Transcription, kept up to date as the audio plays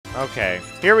Okay,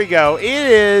 here we go. It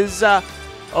is a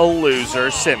loser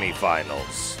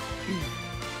semifinals.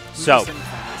 So,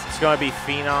 it's going to be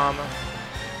Phenom.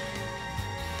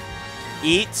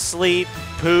 Eat, sleep,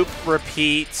 poop,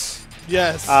 repeat.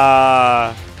 Yes.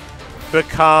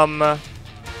 Become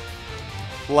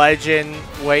legend,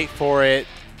 wait for it,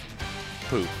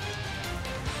 poop.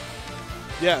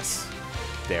 Yes.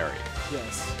 Dairy.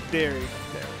 Yes. Dairy.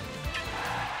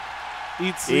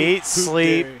 Eat,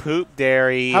 Sleep, poop,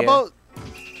 dairy. How about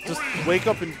just wake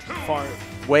up and fart?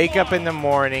 Wake up in the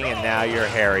morning and now you're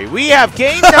hairy. We have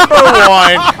game number 1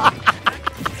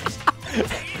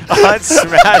 on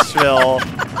Smashville.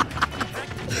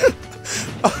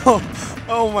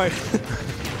 Oh my.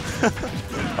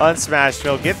 On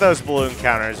Smashville. Get those balloon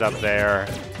counters up there.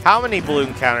 How many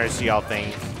balloon counters do y'all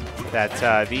think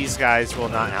that these guys will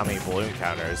not? How many balloon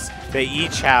counters? They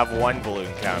each have 1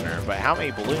 balloon counter, but how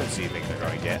many balloons do you think they're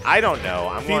going to get? I don't know.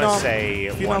 I'm going to say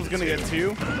Phenom's going to get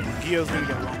 2. Gio's going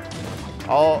to get 1.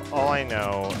 All I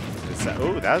know is that.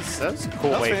 Ooh, that's a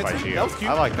cool wave by Gio. That was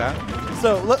cute. I like that.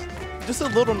 So just a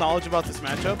little knowledge about this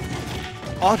matchup.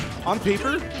 On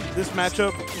paper, this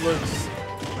matchup looks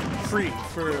free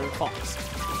for Fox.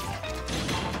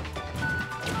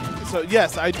 So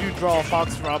yes, I do draw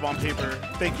Fox Rob on paper.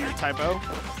 Thank you, typo.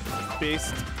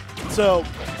 Based. So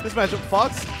this matchup,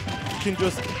 Fox can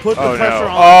just put the pressure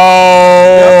on.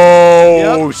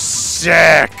 Oh, yep.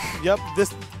 Sick. Yep.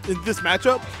 In this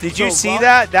matchup. Did you see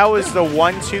that? That was the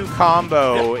 1-2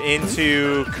 combo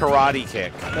into karate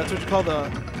kick. That's what you call the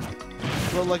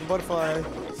float like a butterfly,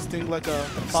 sting like a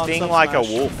fox. Sting like a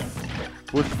wolf.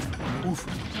 Wolf.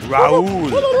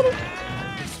 Raul.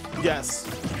 Yes,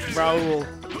 Raul.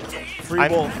 Free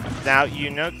wolf. Now you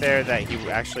note there that he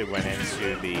actually went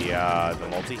into the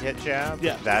multi-hit jab.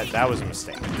 Yeah. That was a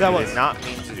mistake. That He did not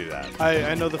mean to do that.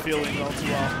 I know the feeling all too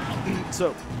well.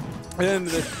 So,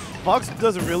 and Fox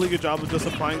does a really good job of just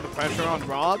applying the pressure on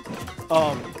Rob.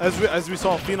 As we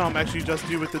saw Phenom actually just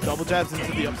do with the double jabs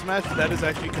into the up smash, that is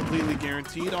actually completely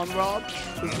guaranteed on Rob.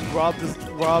 Rob's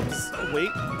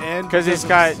weight and because he's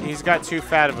got too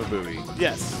fat of a booty.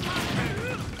 Yes.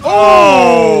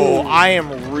 Oh! I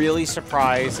am really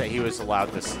surprised that he was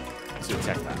allowed to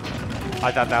attack that.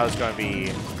 I thought that was going to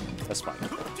be a spike.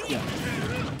 Yeah.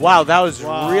 Wow, that was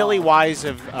really wise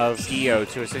of Gio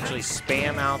to essentially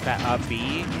spam out that up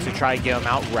B to try to get him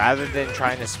out rather than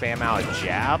trying to spam out a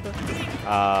jab.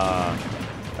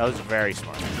 That was very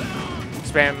smart.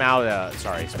 Spam out a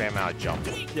jump.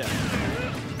 Yeah.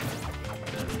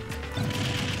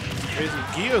 Crazy.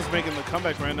 Gio's making the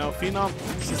comeback right now. Phenom,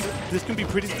 this can be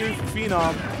pretty scary for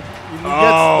Phenom. He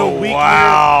gets the weak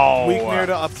nair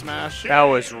to up smash. That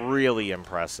was really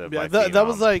impressive. Yeah, by that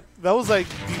was like the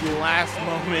last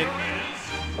moment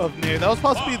of nair. That was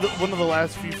possibly one of the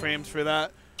last few frames for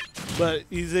that. But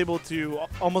he's able to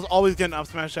almost always get an up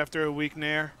smash after a weak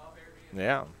nair.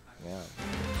 Yeah.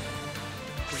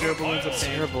 0 balloons of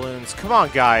pain. 0 balloons. Come on,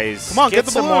 guys. Come on, get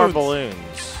the some balloons. more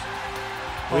balloons.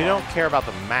 We don't care about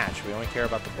the match. We only care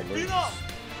about the balloons. Get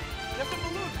the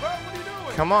balloons, bro. What are you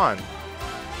doing? Come on.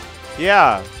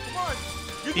 Yeah. Come on.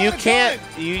 You can't.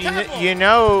 You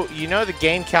know the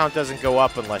game count doesn't go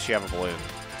up unless you have a balloon.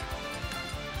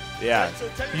 Yeah. So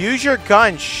use your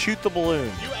gun. Shoot the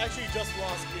balloon. You actually just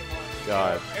lost game 1.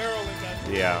 God. Arrow link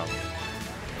actually. Yeah.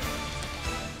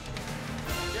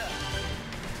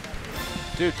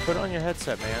 Dude, put on your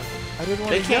headset, man. I didn't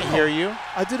want to. They can't hear you.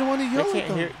 I didn't want to yell. They at can't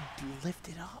them. hear. Lift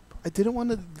it up. I didn't want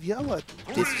to yell at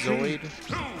Dipzoid.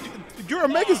 You're a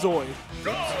Megazoid.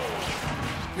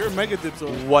 You're a Mega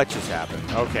Dipzoid. What just happened?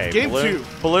 Okay. Game 2.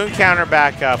 Balloon counter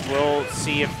back up. We'll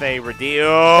see if they redeem.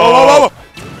 Oh!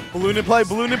 Balloon in play.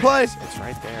 Balloon in play. It's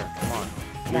right there. Come on.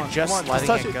 Come You're on, just come on, letting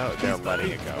just touch it go. They're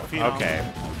letting it go. Phenom. Okay.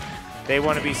 They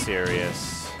want to be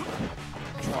serious.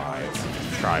 Try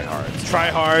hards. Try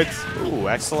hards. Ooh,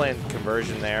 excellent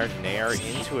conversion there. Nair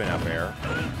into an up air.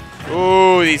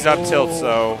 Ooh, these up tilts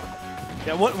though.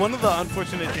 Yeah, one of the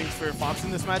unfortunate things for Fox in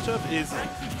this matchup is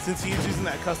since he's using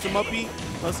that custom up beat,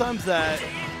 most times that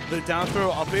the down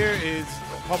throw up air is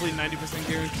probably 90%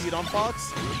 guaranteed on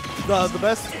Fox. The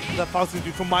best that Fox can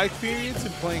do, from my experience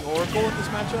in playing Oracle in this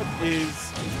matchup,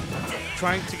 is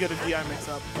trying to get a DI mix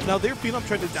up. Now their Phenom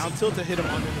tried to down tilt to hit him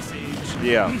under the stage.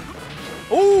 Yeah.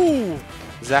 Ooh!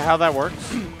 Is that how that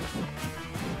works?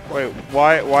 Wait,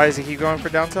 why does he keep going for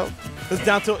down tilt? This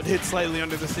down tilt hit slightly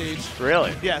under the stage.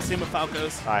 Really? Yeah, same with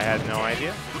Falco's. I had no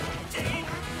idea.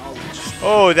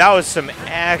 Oh, that was some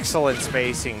excellent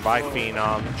spacing by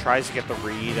Phenom. Tries to get the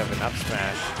read of an up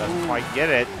smash. Doesn't quite get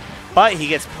it. But he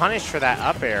gets punished for that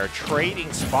up air,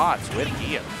 trading spots with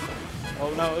Gio.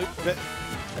 Oh, no. It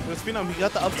was Phenom. He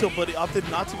got the up tilt, but he opted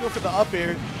not to go for the up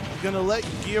air. gonna let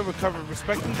Gia recover,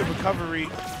 respecting the recovery,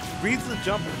 reads the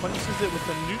jump and punishes it with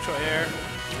the neutral air.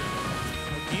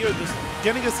 Gia just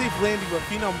getting a safe landing, but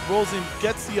Phenom rolls in,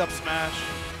 gets the up smash.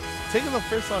 Taking the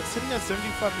first stock, sitting at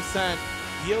 75%.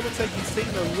 Gia looks like he's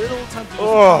taking a little time to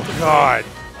Oh, God.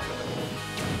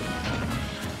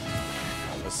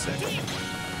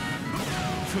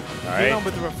 All right. Phenom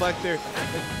with the reflector.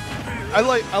 I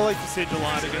like the stage a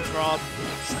lot against Rob.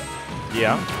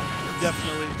 Yeah.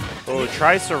 Definitely. Oh,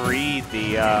 tries to read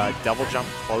the double jump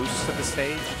close to the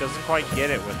stage. Doesn't quite get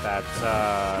it with that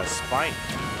spike.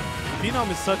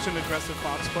 Phenom is such an aggressive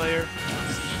Fox player.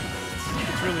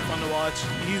 It's really fun to watch.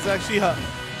 He's actually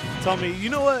tell me, you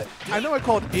know what? I know I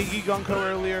called Iggy Gunko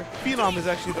earlier. Phenom is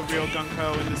actually the real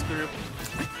Gunko in this group.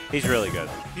 He's really good.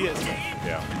 He is.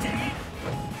 Yeah.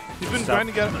 He's been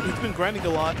grinding. He's been grinding a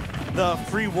lot. The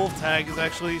free wolf tag is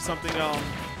actually something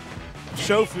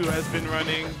Shofu has been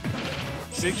running.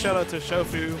 Big shout out to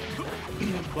Shofu.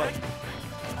 But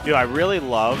dude, I really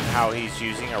love how he's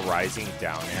using a rising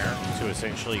down air to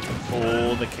essentially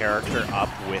pull the character up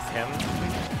with him.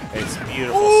 It's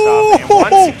beautiful stuff. And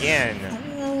once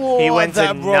again, he wins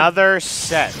another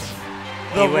set.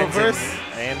 The reverse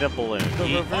and a balloon.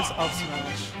 The reverse up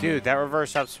smash. Dude, that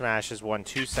reverse up smash has won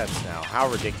 2 sets now. How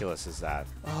ridiculous is that?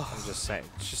 Oh. I'm just saying.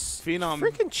 It's just Phenom.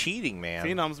 freaking cheating, man.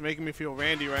 Phenom's making me feel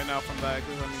Randy right now from that.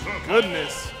 I mean,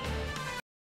 goodness.